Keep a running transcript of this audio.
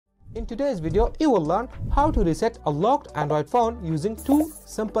In today's video, you will learn how to reset a locked Android phone using two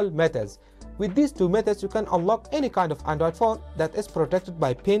simple methods. With these two methods, you can unlock any kind of Android phone that is protected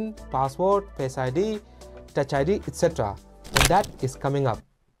by PIN, password, Face ID, Touch ID, etc. And that is coming up.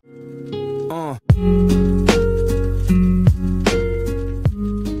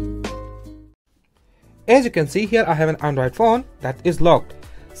 As you can see here, I have an Android phone that is locked.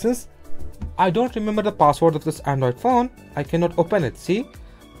 Since I don't remember the password of this Android phone, I cannot open it. See,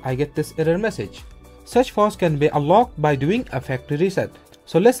 I get this error message. Such phones can be unlocked by doing a factory reset.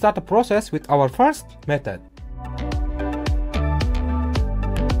 So let's start the process with our first method.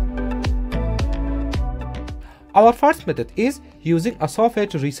 Our first method is using a software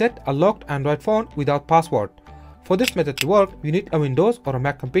to reset a locked Android phone without password. For this method to work, you need a Windows or a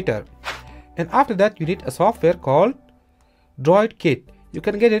Mac computer. And after that, you need a software called Droid Kit. You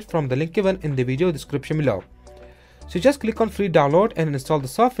can get it from the link given in the video description below. So just click on free download and install the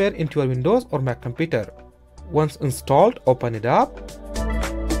software into your Windows or Mac computer. Once installed, open it up.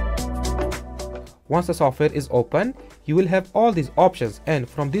 Once the software is open, you will have all these options, and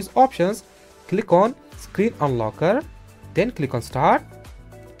from these options, click on Screen Unlocker, then click on Start.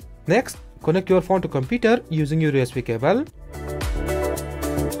 Next, connect your phone to computer using your USB cable.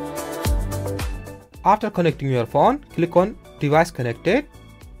 After connecting your phone, click on Device Connected.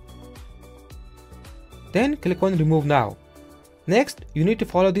 Then click on Remove Now. Next, you need to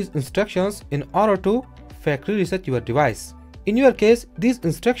follow these instructions in order to factory reset your device. In your case, these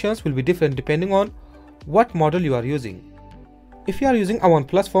instructions will be different depending on what model you are using. If you are using a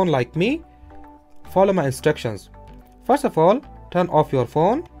OnePlus phone like me, follow my instructions. First of all, turn off your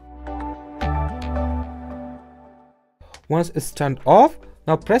phone. Once it's turned off,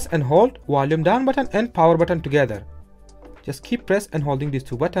 now press and hold volume down button and power button together. Just keep press and holding these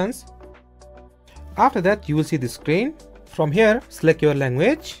two buttons. After that, you will see the screen. From here, select your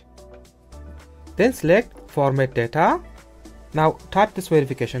language. Then select Format Data. Now type this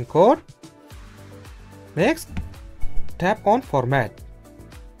verification code. Next, tap on Format.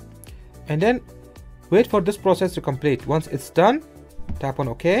 And then wait for this process to complete. Once it's done, tap on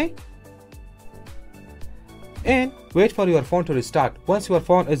OK. And wait for your phone to restart. Once your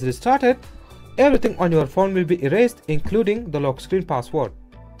phone is restarted, everything on your phone will be erased, including the lock screen password.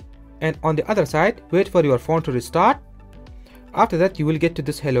 And on the other side, wait for your phone to restart. After that, you will get to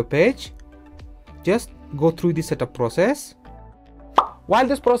this hello page. Just go through the setup process. While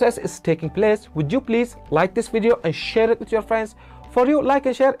this process is taking place, would you please like this video and share it with your friends? For you, like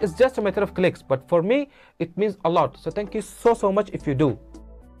and share is just a matter of clicks, but for me, it means a lot. So thank you so much if you do.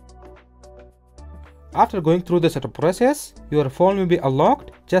 After going through the setup process, your phone will be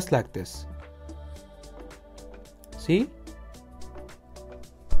unlocked just like this. See?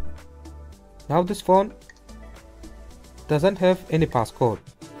 Now this phone doesn't have any passcode.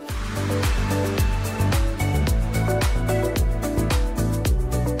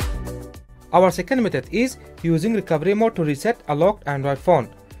 Our second method is using recovery mode to reset a locked Android phone.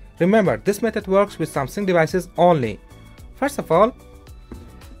 Remember, this method works with Samsung devices only. First of all,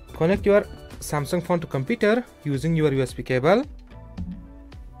 connect your Samsung phone to computer using your USB cable.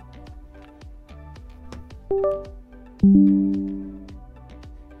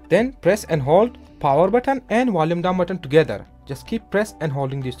 Then press and hold power button and volume down button together. Just keep press and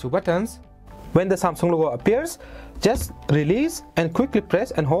holding these two buttons. When the Samsung logo appears, just release and quickly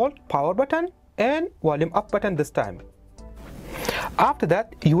press and hold power button and volume up button this time. After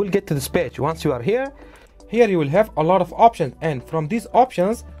that, you will get to this page. Once you are here you will have a lot of options, and from these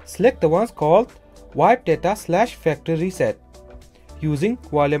options, select the ones called Wipe Data / Factory Reset using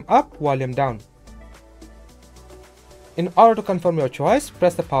volume up, volume down. In order to confirm your choice,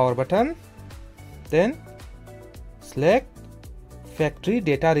 press the power button, then select Factory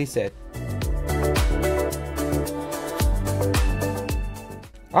Data Reset.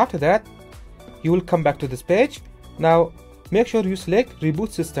 After that, you will come back to this page. Now make sure you select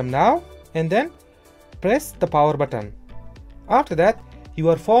Reboot System Now and then press the power button. After that,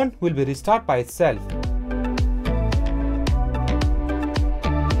 your phone will be restarted by itself.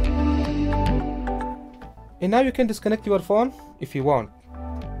 And now you can disconnect your phone if you want.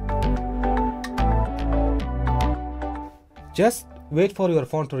 Just wait for your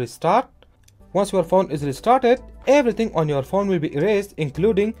phone to restart. Once your phone is restarted, everything on your phone will be erased,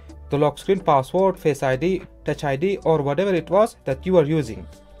 including the lock screen password, Face ID, Touch ID, or whatever it was that you are using.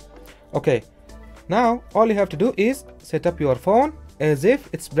 Okay, now all you have to do is set up your phone as if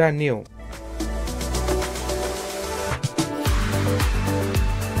it's brand new.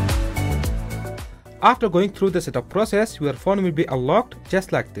 After going through the setup process, your phone will be unlocked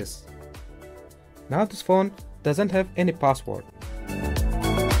just like this. Now this phone doesn't have any password.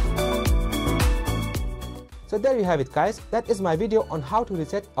 So there you have it guys, that is my video on how to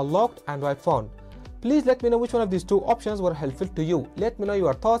reset a locked Android phone. Please let me know which one of these two options were helpful to you. Let me know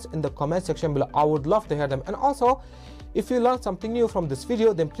your thoughts in the comment section below. I would love to hear them. And also, if you learned something new from this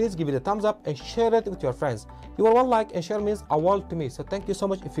video, then please give it a thumbs up and share it with your friends. Your one like and share means a world to me, so thank you so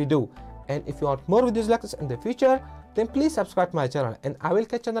much if you do. And if you want more videos like this in the future, then please subscribe to my channel, and I will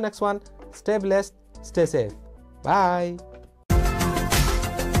catch you on the next one. Stay blessed, stay safe. Bye.